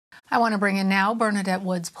I want to bring in now Bernadette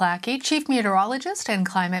Woods Placky, Chief Meteorologist and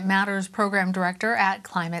Climate Matters Program Director at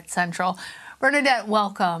Climate Central. Bernadette,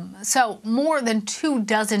 welcome. So more than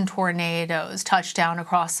 24 tornadoes touched down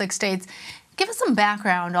across 6 states. Give us some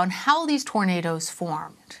background on how these tornadoes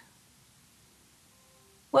formed.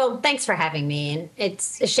 Well, thanks for having me. And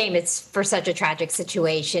it's a shame it's for such a tragic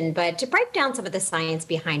situation. But to break down some of the science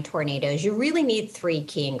behind tornadoes, you really need 3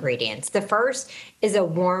 key ingredients. The first is a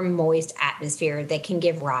warm, moist atmosphere that can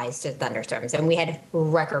give rise to thunderstorms. And we had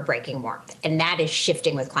record-breaking warmth. And that is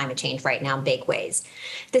shifting with climate change right now in big ways.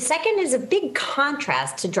 The second is a big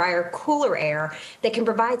contrast to drier, cooler air that can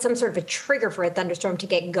provide some sort of a trigger for a thunderstorm to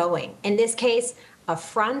get going. In this case, a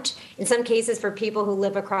front. In some cases, for people who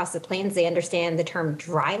live across the plains, they understand the term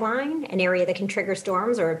dry line, an area that can trigger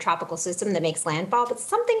storms, or a tropical system that makes landfall, but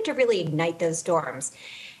something to really ignite those storms.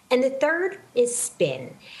 And the third is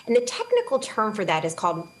spin. And the technical term for that is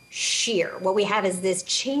called shear. What we have is this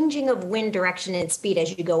changing of wind direction and speed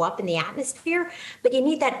as you go up in the atmosphere, but you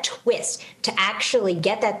need that twist to actually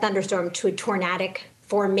get that thunderstorm to a tornadic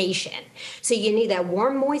formation. So you need that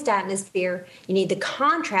warm, moist atmosphere, you need the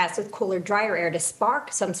contrast with cooler, drier air to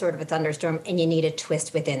spark some sort of a thunderstorm, and you need a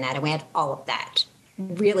twist within that. And we had all of that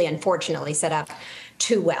really, unfortunately, set up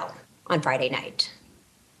too well on Friday night.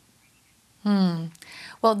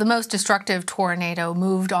 Well, the most destructive tornado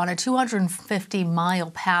moved on a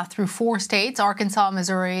 250-mile path through 4 states: Arkansas,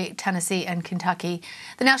 Missouri, Tennessee, and Kentucky.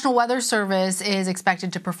 The National Weather Service is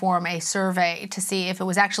expected to perform a survey to see if it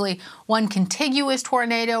was actually one contiguous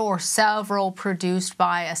tornado or several produced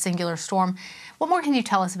by a singular storm. What more can you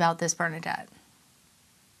tell us about this, Bernadette?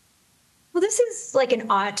 Well, this is like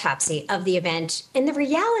an autopsy of the event. And the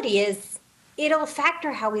reality is, it'll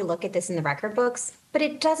factor how we look at this in the record books, but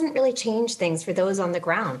it doesn't really change things for those on the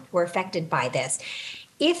ground who are affected by this.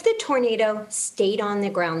 If the tornado stayed on the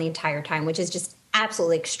ground the entire time, which is just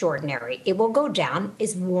absolutely extraordinary, it will go down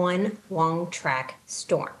as one long track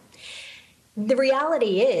storm. The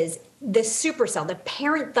reality is, the supercell, the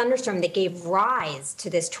parent thunderstorm that gave rise to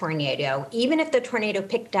this tornado, even if the tornado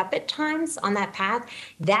picked up at times on that path,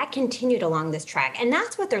 that continued along this track. And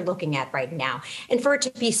that's what they're looking at right now. And for it to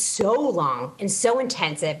be so long and so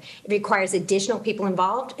intensive, it requires additional people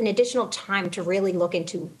involved and additional time to really look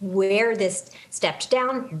into where this stepped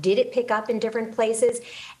down. Did it pick up in different places?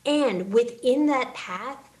 And within that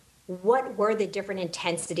path, what were the different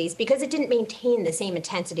intensities? Because it didn't maintain the same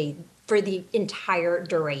intensity for the entire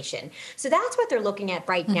duration. So that's what they're looking at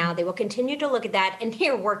right now. They will continue to look at that, and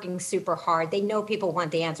they're working super hard. They know people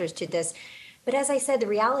want the answers to this. But as I said, the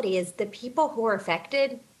reality is the people who are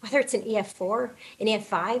affected, whether it's an EF4, an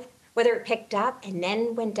EF5, whether it picked up and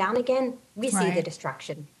then went down again, we see the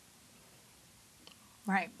destruction.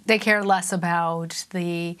 Right. They care less about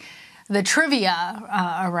the trivia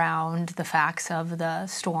around the facts of the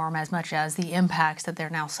storm as much as the impacts that they're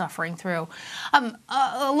now suffering through.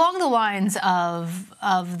 Along the lines of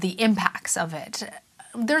the impacts of it,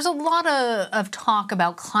 there's a lot of talk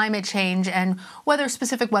about climate change and whether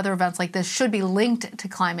specific weather events like this should be linked to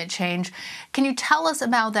climate change. Can you tell us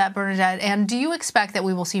about that, Bernadette? And do you expect that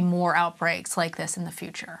we will see more outbreaks like this in the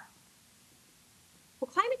future?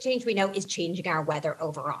 Well, climate change, we know, is changing our weather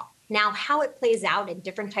overall. Now, how it plays out in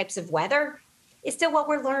different types of weather is still what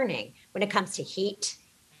we're learning. When it comes to heat,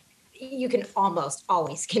 you can almost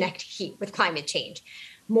always connect heat with climate change.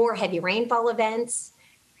 More heavy rainfall events,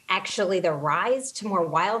 actually the rise to more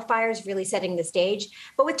wildfires really setting the stage.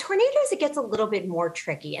 But with tornadoes, it gets a little bit more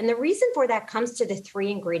tricky. And the reason for that comes to the 3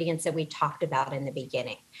 ingredients that we talked about in the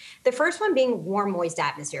beginning. The first one being warm, moist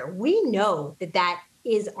atmosphere. We know that that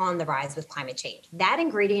is on the rise with climate change. That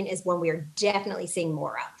ingredient is one we are definitely seeing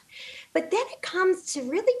more of. But then it comes to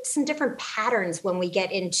really some different patterns when we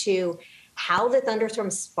get into how the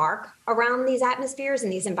thunderstorms spark around these atmospheres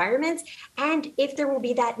and these environments, and if there will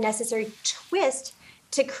be that necessary twist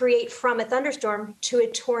to create from a thunderstorm to a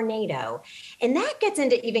tornado. And that gets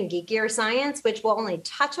into even geekier science, which we'll only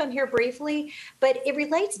touch on here briefly, but it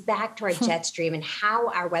relates back to our jet stream and how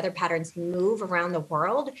our weather patterns move around the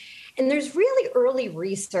world. And there's really early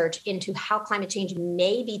research into how climate change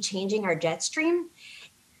may be changing our jet stream.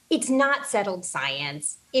 It's not settled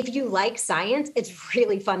science. If you like science, it's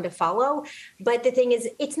really fun to follow. But the thing is,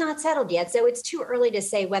 it's not settled yet. So it's too early to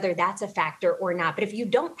say whether that's a factor or not. But if you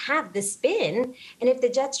don't have the spin, and if the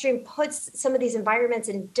jet stream puts some of these environments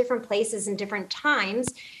in different places and different times,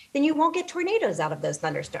 then you won't get tornadoes out of those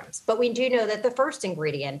thunderstorms. But we do know that the first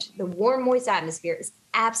ingredient, the warm, moist atmosphere, is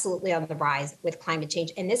absolutely on the rise with climate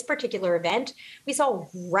change. In this particular event, we saw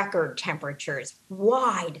record temperatures,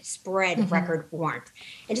 widespread record warmth.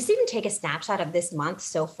 And just even take a snapshot of this month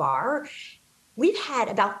so far, we've had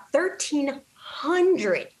about 1,300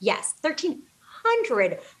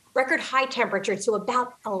 1,300 record high temperatures to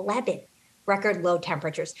about 11 record low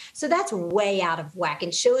temperatures. So that's way out of whack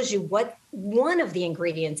and shows you what one of the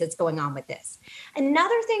ingredients that's going on with this.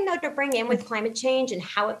 Another thing, though, to bring in with climate change and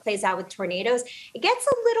how it plays out with tornadoes, it gets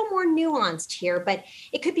a little more nuanced here, but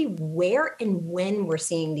it could be where and when we're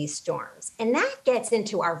seeing these storms. And that gets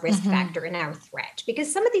into our risk factor and our threat,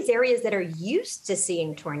 because some of these areas that are used to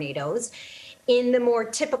seeing tornadoes in the more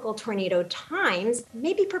typical tornado times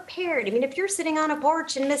may be prepared. I mean, if you're sitting on a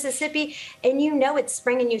porch in Mississippi and you know it's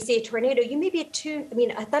spring and you see a tornado, you may be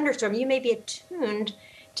a thunderstorm, you may be attuned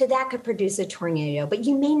to that could produce a tornado, but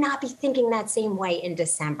you may not be thinking that same way in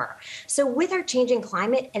December. So with our changing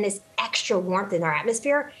climate and this extra warmth in our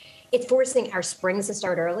atmosphere, it's forcing our springs to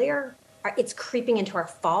start earlier. It's creeping into our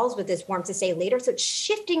falls with this warmth to stay later. So it's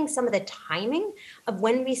shifting some of the timing of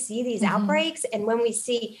when we see these outbreaks and when we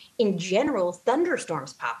see, in general,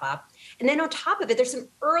 thunderstorms pop up. And then on top of it, there's some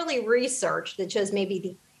early research that shows maybe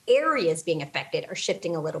the areas being affected are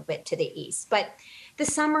shifting a little bit to the east. But the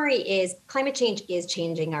summary is climate change is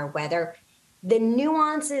changing our weather. The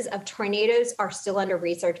nuances of tornadoes are still under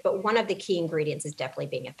research, but one of the key ingredients is definitely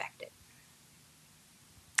being affected.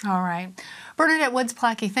 All right. Bernadette Woods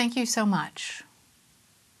Placky, thank you so much.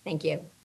 Thank you.